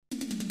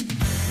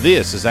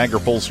This is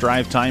AgriPulse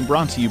Drive Time,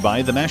 brought to you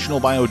by the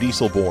National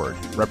Biodiesel Board,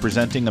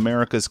 representing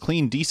America's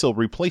clean diesel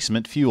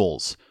replacement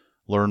fuels.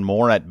 Learn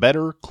more at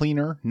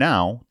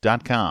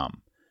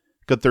bettercleanernow.com.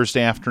 Good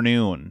Thursday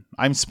afternoon.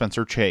 I'm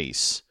Spencer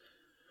Chase.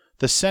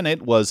 The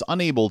Senate was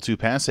unable to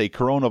pass a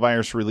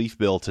coronavirus relief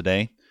bill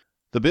today.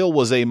 The bill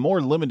was a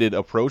more limited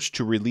approach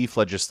to relief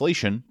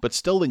legislation, but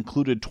still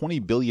included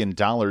 $20 billion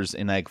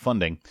in ag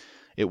funding.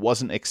 It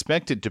wasn't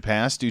expected to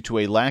pass due to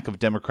a lack of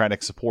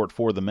Democratic support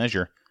for the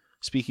measure.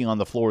 Speaking on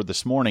the floor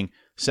this morning,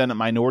 Senate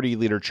Minority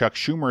Leader Chuck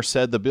Schumer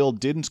said the bill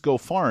didn't go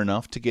far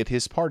enough to get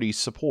his party's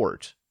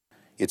support.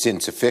 It's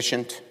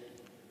insufficient.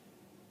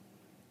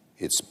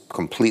 It's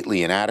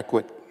completely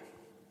inadequate.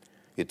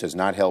 It does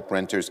not help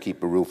renters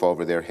keep a roof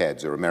over their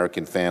heads or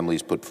American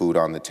families put food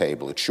on the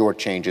table. It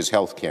shortchanges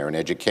health care and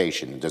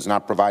education. It does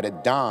not provide a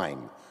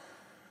dime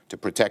to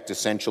protect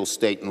essential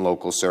state and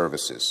local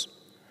services.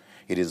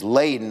 It is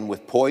laden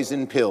with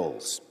poison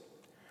pills,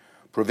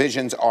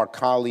 provisions our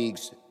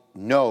colleagues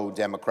know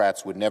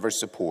Democrats would never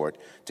support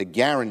to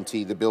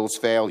guarantee the bill's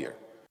failure.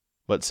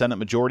 But Senate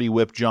Majority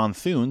Whip John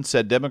Thune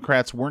said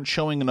Democrats weren't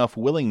showing enough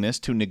willingness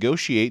to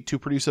negotiate to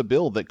produce a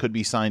bill that could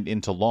be signed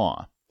into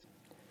law.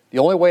 The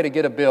only way to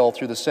get a bill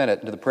through the Senate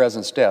and to the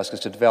President's desk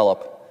is to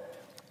develop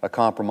a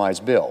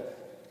compromise bill.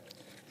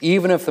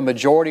 Even if the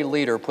majority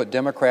leader put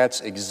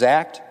Democrats'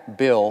 exact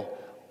bill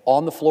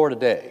on the floor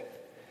today,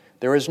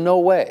 there is no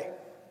way,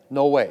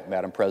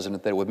 Madam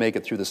President, that it would make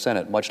it through the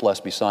Senate, much less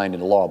be signed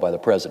into law by the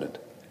President.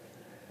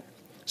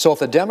 So if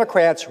the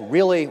Democrats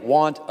really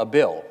want a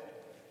bill,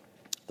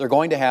 they're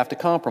going to have to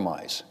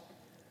compromise.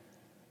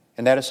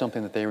 And that is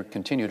something that they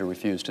continue to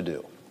refuse to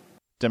do.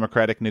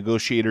 Democratic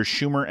negotiators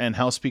Schumer and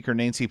House Speaker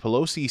Nancy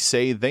Pelosi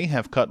say they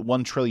have cut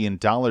 $1 trillion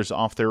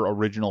off their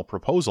original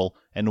proposal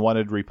and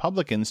wanted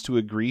Republicans to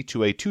agree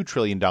to a $2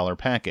 trillion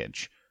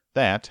package.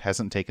 That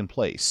hasn't taken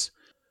place.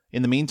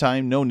 In the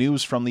meantime, no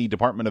news from the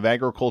Department of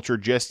Agriculture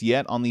just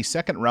yet on the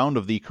second round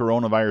of the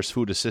Coronavirus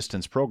Food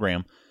Assistance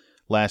Program.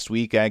 Last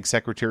week, Ag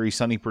Secretary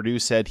Sonny Perdue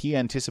said he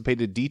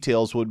anticipated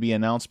details would be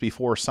announced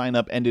before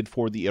sign-up ended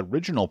for the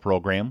original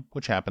program,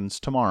 which happens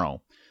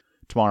tomorrow.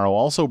 Tomorrow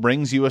also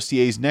brings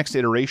USDA's next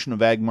iteration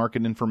of ag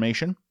market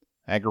information.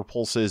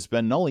 AgriPulse's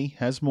Ben Nulley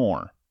has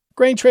more.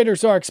 Grain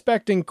traders are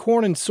expecting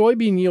corn and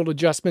soybean yield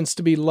adjustments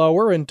to be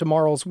lower in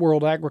tomorrow's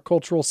World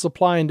Agricultural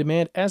Supply and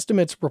Demand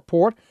Estimates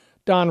report.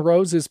 Don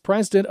Rose is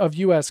president of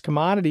U.S.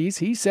 Commodities.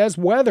 He says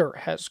weather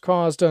has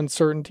caused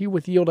uncertainty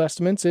with yield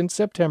estimates in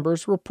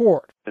September's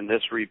report. In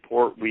this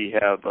report, we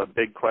have a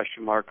big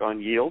question mark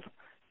on yield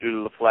due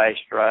to the flash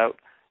drought,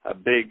 a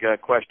big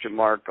question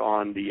mark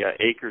on the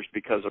acres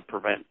because of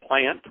prevent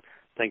plant,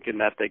 thinking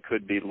that they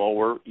could be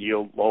lower,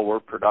 yield lower,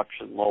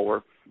 production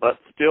lower, but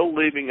still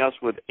leaving us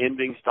with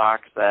ending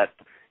stocks that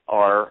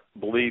are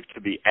believed to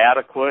be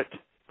adequate.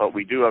 But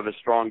we do have a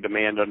strong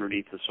demand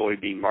underneath the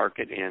soybean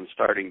market and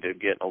starting to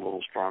get a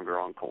little stronger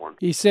on corn.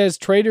 He says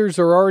traders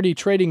are already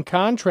trading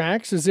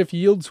contracts as if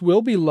yields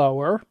will be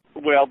lower.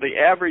 Well, the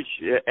average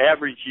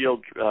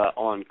yield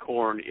on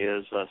corn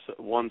is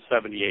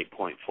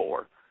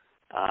 178.4.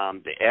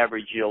 The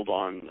average yield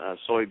on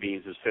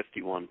soybeans is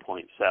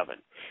 51.7.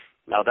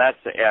 Now,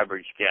 that's the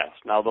average guess.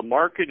 Now, the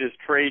market is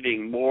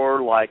trading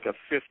more like a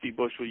 50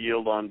 bushel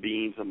yield on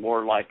beans and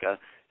more like a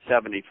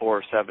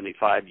 74,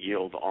 75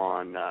 yield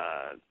on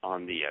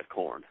the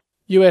corn.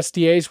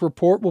 USDA's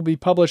report will be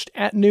published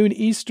at noon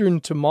Eastern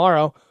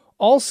tomorrow.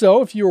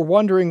 Also, if you were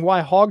wondering why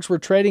hogs were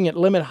trading at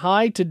limit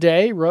high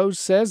today, Rose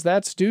says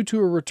that's due to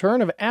a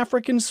return of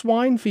African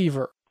swine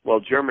fever. Well,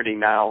 Germany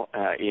now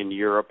in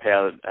Europe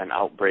had an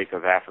outbreak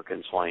of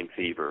African swine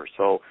fever.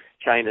 So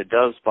China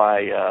does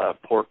buy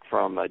pork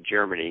from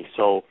Germany.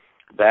 So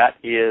that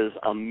is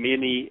a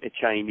mini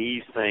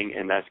Chinese thing,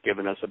 and that's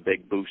given us a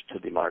big boost to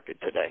the market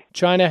today.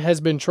 China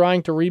has been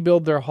trying to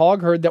rebuild their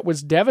hog herd that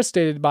was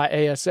devastated by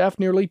ASF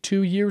nearly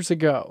 2 years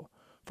ago.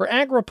 For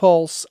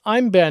AgriPulse,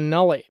 I'm Ben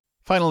Nulley.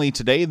 Finally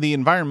today, the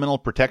Environmental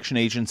Protection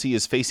Agency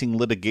is facing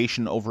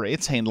litigation over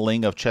its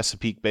handling of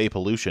Chesapeake Bay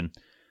pollution.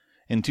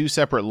 In two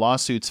separate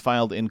lawsuits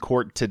filed in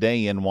court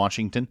today in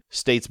Washington,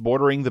 states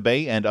bordering the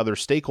bay and other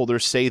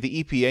stakeholders say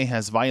the EPA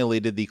has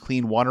violated the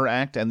Clean Water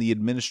Act and the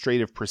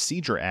Administrative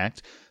Procedure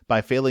Act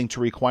by failing to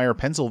require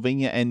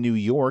Pennsylvania and New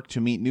York to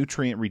meet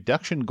nutrient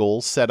reduction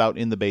goals set out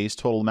in the bay's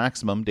total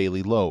maximum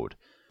daily load.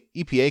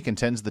 EPA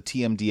contends the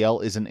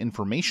TMDL is an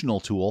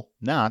informational tool,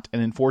 not an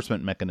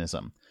enforcement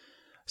mechanism.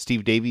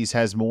 Steve Davies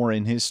has more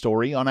in his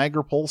story on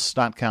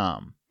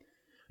agripulse.com.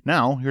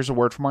 Now, here's a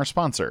word from our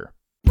sponsor.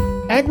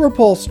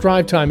 AgriPulse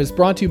Drive Time is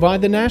brought to you by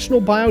the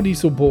National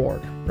Biodiesel Board,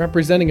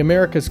 representing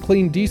America's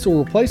clean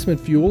diesel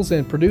replacement fuels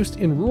and produced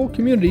in rural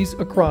communities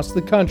across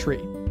the country.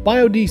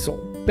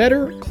 Biodiesel,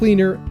 better,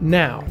 cleaner,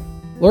 now.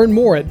 Learn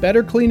more at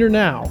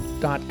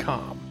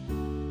bettercleanernow.com.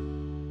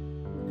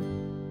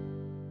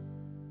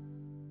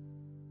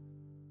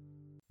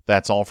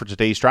 That's all for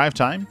today's Drive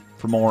Time.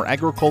 For more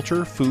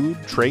agriculture, food,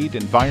 trade,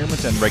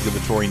 environment, and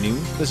regulatory news,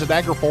 visit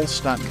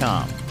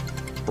agripulse.com.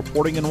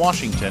 Reporting in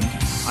Washington,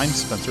 I'm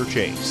Spencer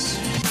Chase.